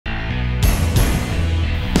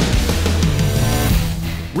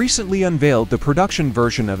recently unveiled the production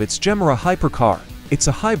version of its Gemera hypercar. It's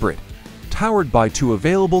a hybrid, powered by two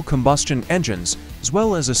available combustion engines, as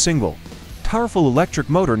well as a single, powerful electric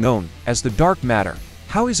motor known as the dark matter.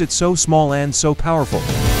 How is it so small and so powerful?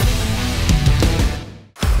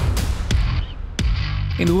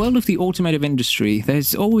 In the world of the automotive industry,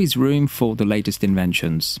 there's always room for the latest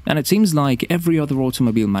inventions, and it seems like every other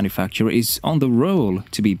automobile manufacturer is on the roll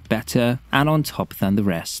to be better and on top than the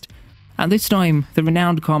rest. And this time, the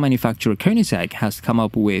renowned car manufacturer Koenigsegg has come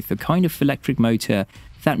up with a kind of electric motor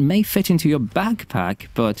that may fit into your backpack,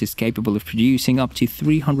 but is capable of producing up to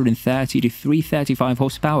 330 to 335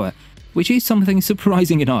 horsepower, which is something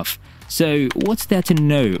surprising enough. So, what's there to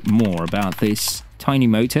know more about this tiny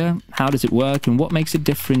motor? How does it work, and what makes it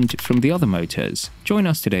different from the other motors? Join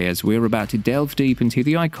us today as we're about to delve deep into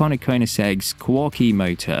the iconic Koenigsegg's Quark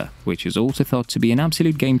motor, which is also thought to be an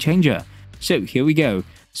absolute game changer. So, here we go.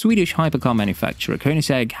 Swedish hypercar manufacturer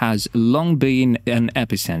Koenigsegg has long been an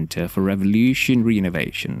epicenter for revolutionary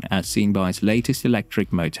innovation, as seen by its latest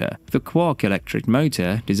electric motor. The Quark electric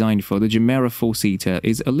motor, designed for the Gemera 4-seater,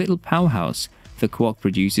 is a little powerhouse. The Quark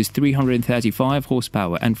produces 335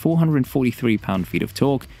 horsepower and 443 pound-feet of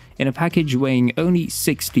torque in a package weighing only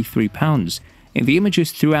 63 pounds. In the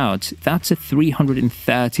images throughout, that's a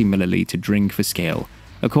 330 milliliter drink for scale.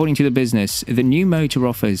 According to the business, the new motor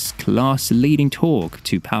offers class-leading torque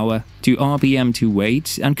to power, to RPM to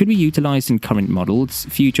weight, and could be utilized in current models,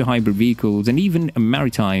 future hybrid vehicles, and even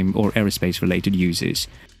maritime or aerospace-related uses.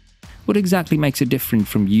 What exactly makes it different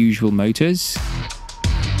from usual motors?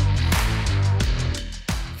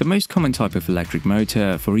 The most common type of electric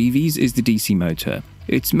motor for EVs is the DC motor.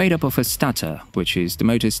 It's made up of a stator, which is the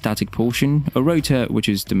motor's static portion, a rotor, which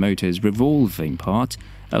is the motor's revolving part,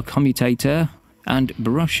 a commutator, and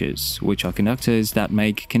brushes, which are conductors that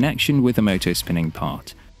make connection with the motor's spinning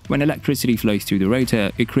part. When electricity flows through the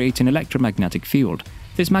rotor, it creates an electromagnetic field.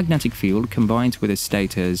 This magnetic field combines with the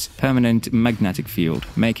stator's permanent magnetic field,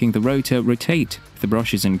 making the rotor rotate. The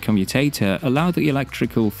brushes and commutator allow the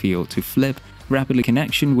electrical field to flip rapidly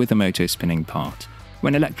connection with the motor's spinning part.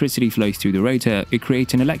 When electricity flows through the rotor, it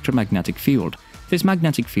creates an electromagnetic field. This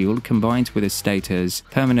magnetic field combines with the stator's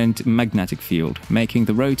permanent magnetic field, making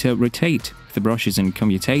the rotor rotate. The brushes and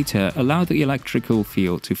commutator allow the electrical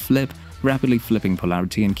field to flip, rapidly flipping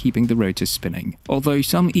polarity and keeping the rotor spinning. Although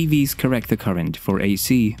some EVs correct the current for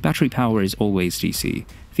AC, battery power is always DC.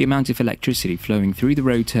 The amount of electricity flowing through the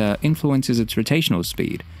rotor influences its rotational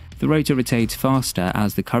speed. The rotor rotates faster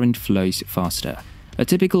as the current flows faster. A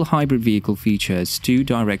typical hybrid vehicle features two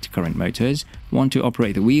direct current motors, one to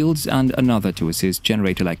operate the wheels and another to assist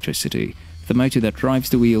generate electricity. The motor that drives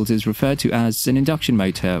the wheels is referred to as an induction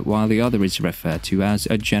motor, while the other is referred to as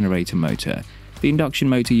a generator motor. The induction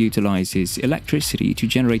motor utilizes electricity to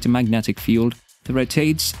generate a magnetic field that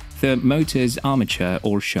rotates the motor's armature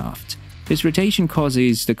or shaft. This rotation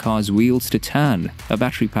causes the car's wheels to turn. A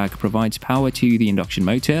battery pack provides power to the induction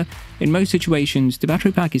motor. In most situations, the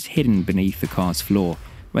battery pack is hidden beneath the car's floor.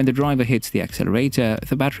 When the driver hits the accelerator,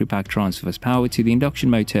 the battery pack transfers power to the induction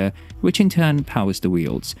motor, which in turn powers the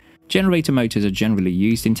wheels. Generator motors are generally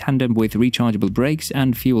used in tandem with rechargeable brakes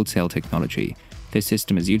and fuel cell technology. This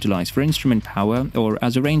system is utilized for instrument power or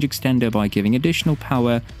as a range extender by giving additional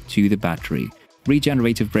power to the battery.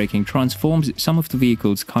 Regenerative braking transforms some of the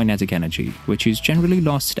vehicle's kinetic energy, which is generally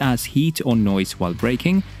lost as heat or noise while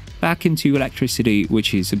braking, back into electricity,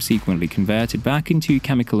 which is subsequently converted back into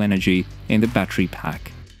chemical energy in the battery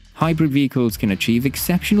pack. Hybrid vehicles can achieve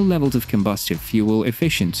exceptional levels of combustive fuel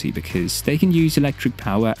efficiency because they can use electric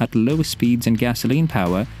power at lower speeds than gasoline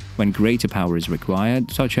power when greater power is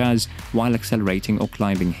required, such as while accelerating or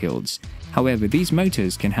climbing hills. However, these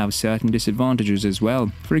motors can have certain disadvantages as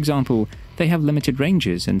well. For example, they have limited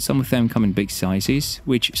ranges and some of them come in big sizes,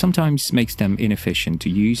 which sometimes makes them inefficient to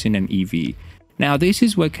use in an EV. Now, this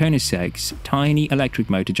is where Koenigsegg's tiny electric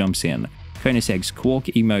motor jumps in. Koenigsegg's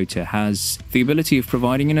Quark motor has the ability of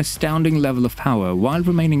providing an astounding level of power while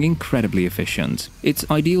remaining incredibly efficient. It's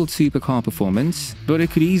ideal supercar performance, but it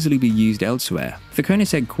could easily be used elsewhere. The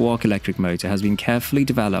Koenigsegg Quark electric motor has been carefully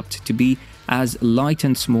developed to be as light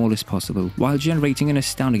and small as possible while generating an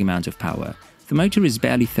astounding amount of power. The motor is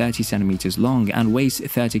barely 30 centimeters long and weighs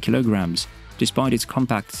 30 kilograms. Despite its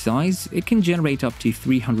compact size, it can generate up to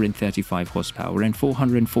 335 horsepower and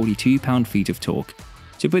 442 pound-feet of torque.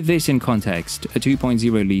 To put this in context, a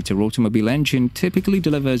 2.0-litre automobile engine typically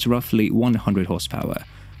delivers roughly 100 horsepower.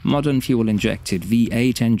 Modern fuel-injected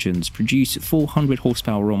V8 engines produce 400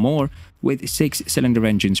 horsepower or more, with 6-cylinder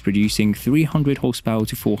engines producing 300 horsepower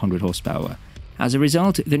to 400 horsepower. As a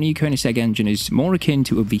result, the new Koenigsegg engine is more akin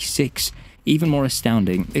to a V6. Even more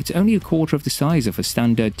astounding, it's only a quarter of the size of a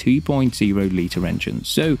standard 2.0-litre engine.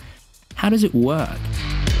 So, how does it work?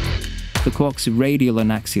 The Quark's radial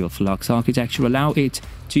and axial flux architecture allow it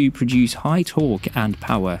to produce high torque and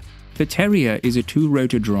power. The Terrier is a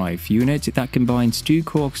two-rotor drive unit that combines two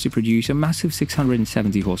Quarks to produce a massive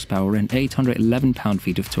 670 horsepower and 811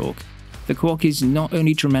 pound-feet of torque. The Quark is not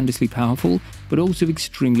only tremendously powerful, but also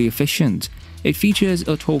extremely efficient. It features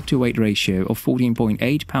a torque-to-weight ratio of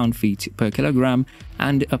 14.8 pound-feet per kilogram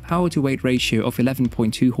and a power-to-weight ratio of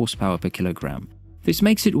 11.2 horsepower per kilogram. This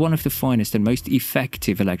makes it one of the finest and most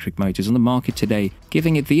effective electric motors on the market today,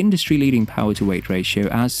 giving it the industry-leading power-to-weight ratio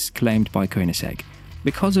as claimed by Koenigsegg.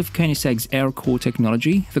 Because of Koenigsegg's air core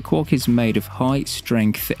technology, the Quark is made of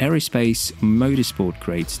high-strength aerospace,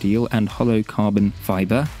 motorsport-grade steel and hollow carbon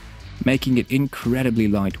fiber, making it incredibly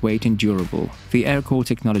lightweight and durable. The air core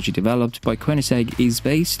technology developed by Koenigsegg is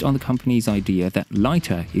based on the company's idea that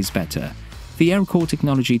lighter is better. The air core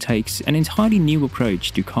technology takes an entirely new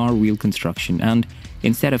approach to car wheel construction, and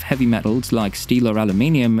instead of heavy metals like steel or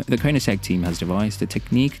aluminium, the Koenigsegg team has devised a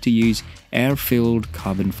technique to use air-filled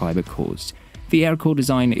carbon fiber cores. The air core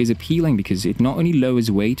design is appealing because it not only lowers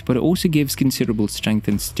weight, but it also gives considerable strength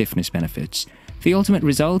and stiffness benefits. The ultimate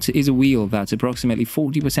result is a wheel that's approximately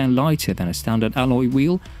 40% lighter than a standard alloy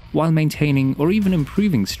wheel, while maintaining or even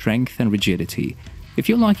improving strength and rigidity. If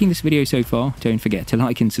you're liking this video so far, don't forget to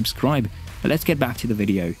like and subscribe. But let's get back to the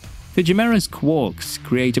video. The Gemera's Quarks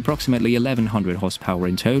create approximately 1100 horsepower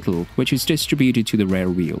in total, which is distributed to the rear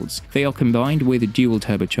wheels. They are combined with a dual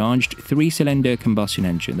turbocharged 3-cylinder combustion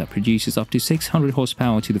engine that produces up to 600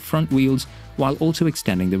 horsepower to the front wheels while also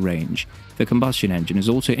extending the range. The combustion engine is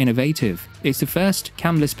also innovative. It's the first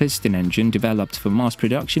camless piston engine developed for mass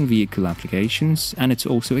production vehicle applications, and it's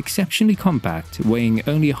also exceptionally compact, weighing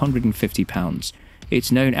only 150 pounds.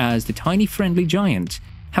 It's known as the Tiny Friendly Giant.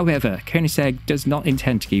 However, Koenigsegg does not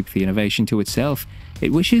intend to keep the innovation to itself.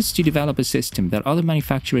 It wishes to develop a system that other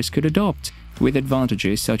manufacturers could adopt, with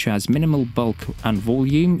advantages such as minimal bulk and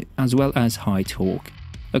volume, as well as high torque.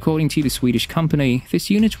 According to the Swedish company, this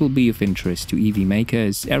unit will be of interest to EV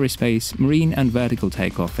makers, aerospace, marine and vertical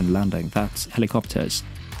takeoff and landing, that's helicopters.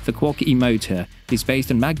 The Quark e-motor is based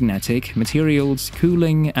on magnetic materials,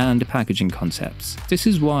 cooling and packaging concepts. This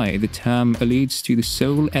is why the term alludes to the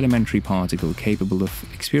sole elementary particle capable of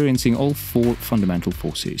experiencing all four fundamental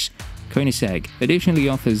forces. Koenigsegg additionally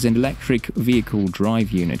offers an electric vehicle drive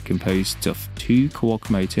unit composed of two Quark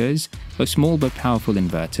motors, a small but powerful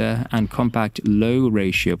inverter, and compact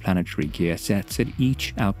low-ratio planetary gear sets at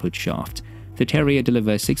each output shaft. The Terrier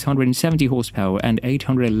delivers 670 horsepower and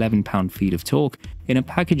 811 pound-feet of torque in a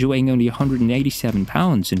package weighing only 187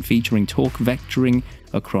 pounds and featuring torque vectoring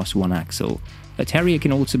across one axle. A Terrier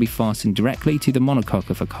can also be fastened directly to the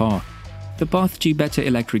monocoque of a car. The path to better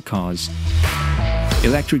electric cars.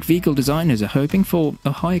 Electric vehicle designers are hoping for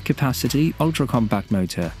a higher capacity, ultra-compact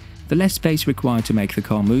motor. The less space required to make the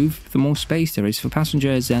car move, the more space there is for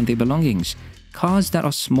passengers and their belongings. Cars that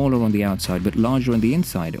are smaller on the outside but larger on the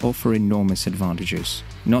inside offer enormous advantages,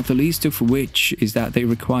 not the least of which is that they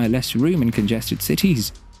require less room in congested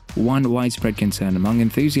cities. One widespread concern among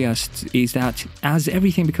enthusiasts is that as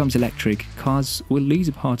everything becomes electric, cars will lose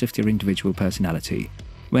a part of their individual personality.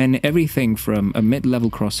 When everything from a mid-level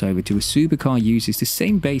crossover to a supercar uses the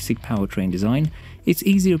same basic powertrain design, it's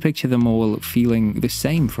easy to picture them all feeling the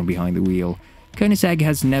same from behind the wheel. Koenigsegg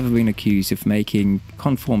has never been accused of making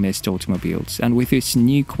conformist automobiles, and with this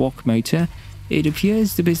new Quark motor, it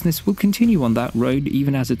appears the business will continue on that road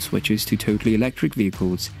even as it switches to totally electric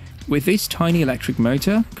vehicles. With this tiny electric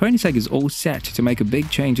motor, Koenigsegg is all set to make a big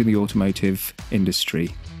change in the automotive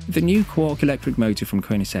industry. The new Quark electric motor from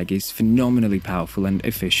Koenigsegg is phenomenally powerful and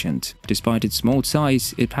efficient. Despite its small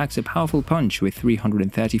size, it packs a powerful punch with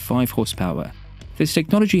 335 horsepower. This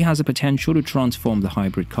technology has the potential to transform the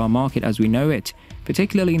hybrid car market as we know it,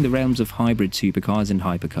 particularly in the realms of hybrid supercars and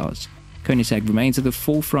hypercars. Koenigsegg remains at the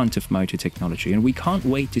forefront of motor technology, and we can't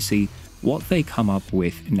wait to see what they come up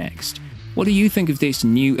with next. What do you think of this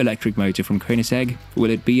new electric motor from Koenigsegg?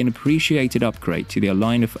 Will it be an appreciated upgrade to their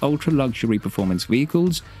line of ultra-luxury performance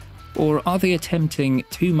vehicles? Or are they attempting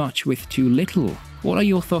too much with too little? What are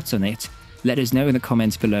your thoughts on it? Let us know in the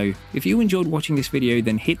comments below. If you enjoyed watching this video,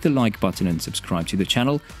 then hit the like button and subscribe to the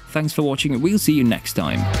channel. Thanks for watching, and we'll see you next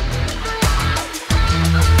time.